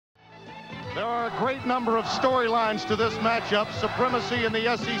There are a great number of storylines to this matchup, supremacy in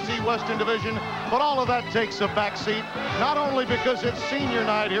the SEC Western Division, but all of that takes a backseat, not only because it's senior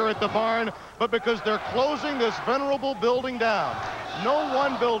night here at the Barn, but because they're closing this venerable building down. No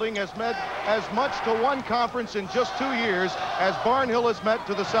one building has met as much to one conference in just 2 years as Barnhill has met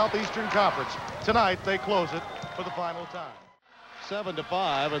to the Southeastern Conference. Tonight, they close it for the final time.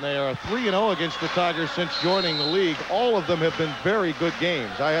 7-5, and they are 3-0 against the Tigers since joining the league. All of them have been very good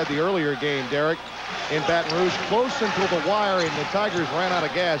games. I had the earlier game, Derek, in Baton Rouge, close until the wire, and the Tigers ran out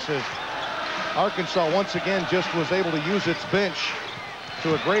of gas as Arkansas once again just was able to use its bench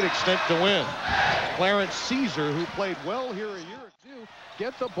to a great extent to win. Clarence Caesar, who played well here a year ago,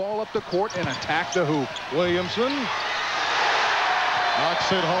 get the ball up the court and attack the hoop. Williamson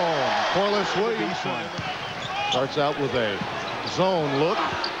knocks it home. Corliss Williamson starts out with a zone look.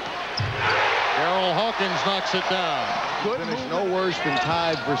 Darryl Hawkins knocks it down. Good finish no worse than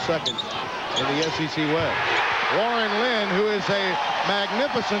tied for second in the SEC West. Warren Lynn, who is a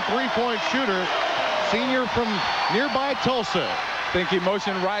magnificent three-point shooter, senior from nearby Tulsa. Think he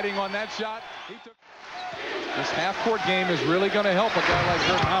motioned riding on that shot. This half-court game is really going to help a guy like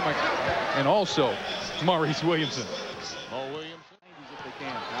Kurt Hammock and also Maurice Williamson.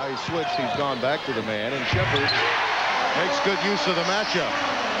 Now he's switched. He's gone back to the man, and Shepard makes good use of the matchup.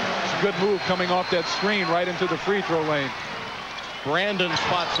 It's a good move coming off that screen right into the free throw lane. Brandon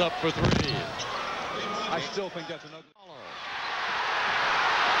spots up for three. I still think that's another.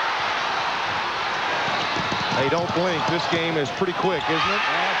 Hey, don't blink. This game is pretty quick, isn't it?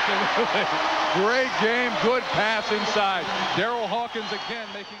 Absolutely. Great game. Good pass inside. Darryl Hawkins again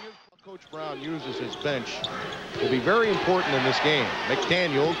making his. Coach Brown uses his bench will be very important in this game.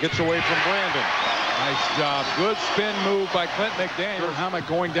 McDaniel gets away from Brandon. Nice job. Good spin move by Clint McDaniel. Hammock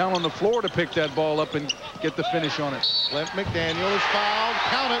going down on the floor to pick that ball up and get the finish on it. Clint McDaniel is fouled.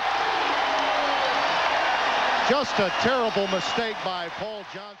 Count it. Just a terrible mistake by Paul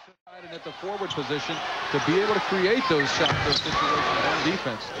Johnson. And at the forward position to be able to create those shots, those situations on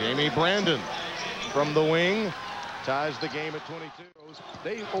defense. Jamie Brandon from the wing ties the game at 22.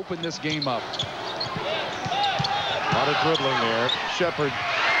 They open this game up. A lot of dribbling there. Shepard.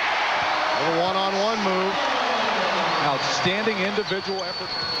 Little one-on-one move. Outstanding individual effort.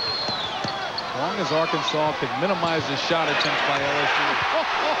 As long as Arkansas could minimize the shot attempts by LSU.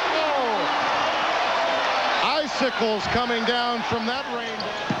 Icicles coming down from that range.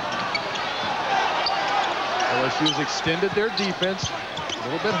 LSU's extended their defense a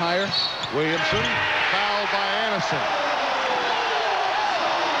little bit higher. Williamson fouled by Anderson.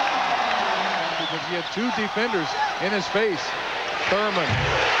 Because he had two defenders in his face. Thurman.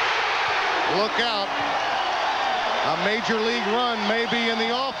 Look out. A major league run may be in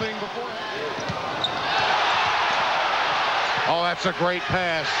the offing before. Oh, that's a great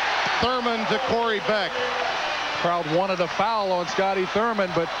pass. Thurman to Corey Beck. Crowd wanted a foul on Scotty Thurman,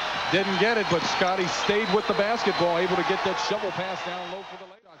 but didn't get it. But Scotty stayed with the basketball, able to get that shovel pass down low for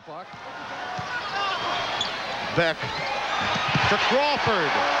the late shot clock. Beck to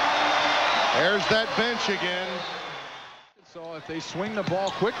Crawford. There's that bench again. So if they swing the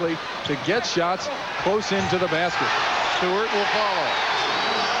ball quickly to get shots close into the basket. Stewart will follow.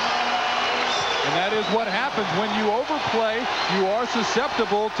 And that is what happens when you overplay. You are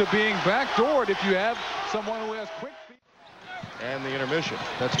susceptible to being backdoored if you have someone who has quick feet. And the intermission.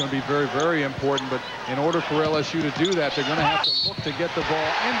 That's going to be very, very important. But in order for LSU to do that, they're going to have to look to get the ball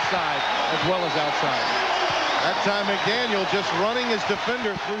inside as well as outside. That time McDaniel just running his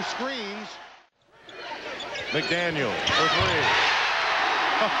defender through screens. McDaniel for three.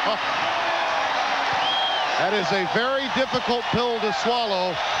 That is a very difficult pill to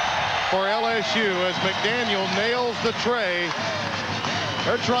swallow for LSU as McDaniel nails the tray.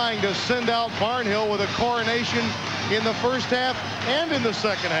 They're trying to send out Barnhill with a coronation in the first half and in the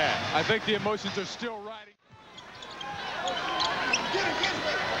second half. I think the emotions are still riding.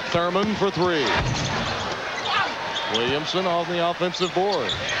 Thurman for three. Williamson on the offensive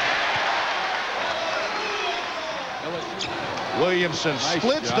board. Williamson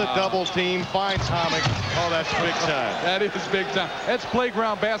splits the double team, finds Hammock. Oh, that's big time. That is big time. That's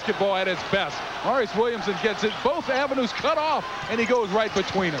playground basketball at its best. Maurice Williamson gets it. Both avenues cut off, and he goes right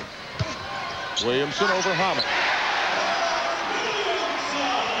between them. Williamson over Hammock.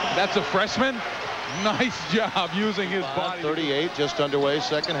 That's a freshman. Nice job using his body. 38, just underway,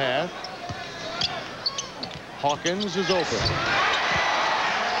 second half. Hawkins is open.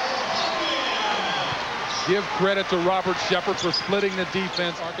 Give credit to Robert Shepard for splitting the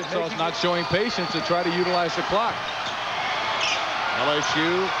defense. Arkansas is not showing patience to try to utilize the clock.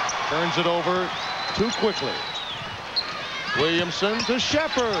 LSU turns it over too quickly. Williamson to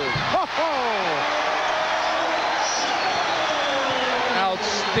Shepard.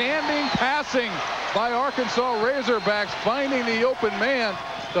 Outstanding passing by Arkansas Razorbacks, finding the open man,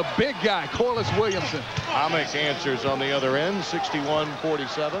 the big guy, Corliss Williamson. Hammock answers on the other end,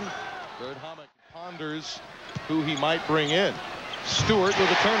 61-47. Gerd Hammock ponders who he might bring in. Stewart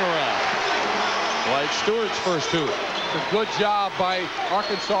with a turnaround. Dwight Stewart's first two. It's a good job by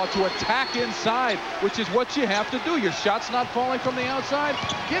Arkansas to attack inside, which is what you have to do. Your shot's not falling from the outside.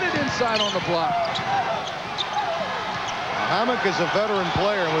 Get it inside on the block. Hammock is a veteran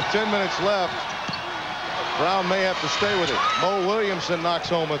player, and with 10 minutes left, Brown may have to stay with it. Mo Williamson knocks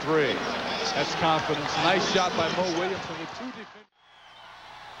home a three. That's confidence. Nice shot by Mo Williamson with two defenders.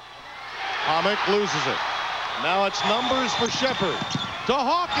 Hammock loses it. Now it's numbers for Shepard. To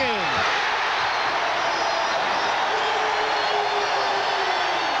Hawkins.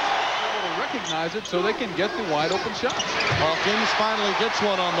 Recognize it so they can get the wide open shots. Hawkins finally gets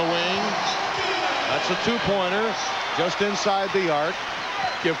one on the wing. That's a two-pointer just inside the arc.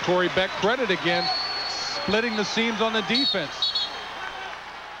 Give Corey Beck credit again, splitting the seams on the defense.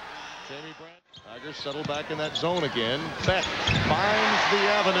 Jamie Brandt. Tigers settle back in that zone again. Beck finds the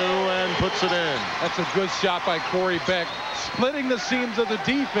avenue and puts it in. That's a good shot by Corey Beck, splitting the seams of the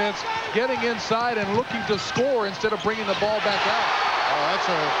defense, getting inside and looking to score instead of bringing the ball back out. Oh, that's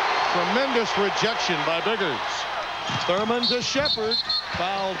a tremendous rejection by Biggers. Thurman to Shepard,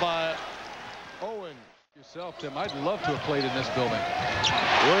 fouled by Owen. Yourself, Tim, I'd love to have played in this building.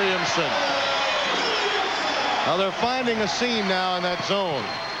 Williamson. Now they're finding a seam now in that zone.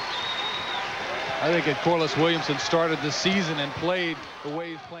 I think that Corliss Williamson started the season and played the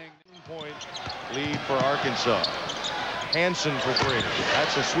way he's playing. Point lead for Arkansas. Hansen for three.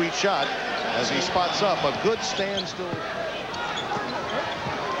 That's a sweet shot as he spots up a good standstill.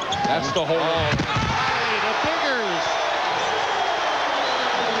 That's the hole. To Biggers.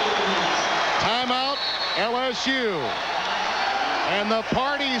 Timeout, LSU. And the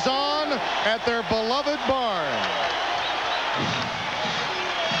party's on at their beloved barn.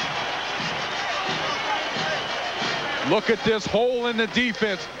 Look at this hole in the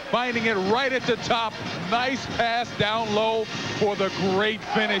defense, finding it right at the top. Nice pass down low for the great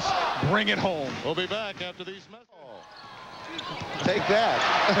finish. Bring it home. We'll be back after these messages. Take that.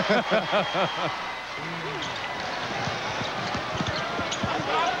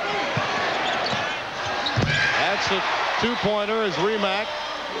 That's a two-pointer as Remack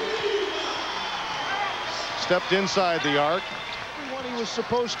stepped inside the arc. What he was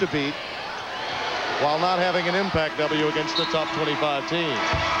supposed to beat while not having an impact W against the top 25 team.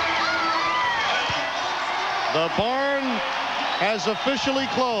 The barn has officially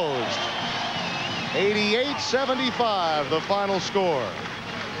closed. 88-75, the final score.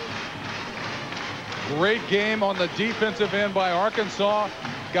 Great game on the defensive end by Arkansas.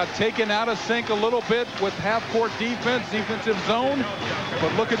 Got taken out of sync a little bit with half-court defense, defensive zone.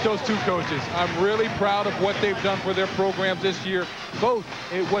 But look at those two coaches. I'm really proud of what they've done for their programs this year, both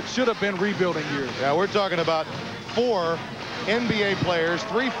in what should have been rebuilding years. Yeah, we're talking about 4 NBA players,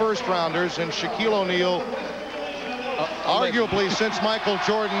 3 first-rounders, and Shaquille O'Neal, arguably since Michael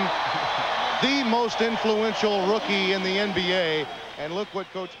Jordan, the most influential rookie in the NBA. And look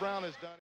what Coach Brown has done.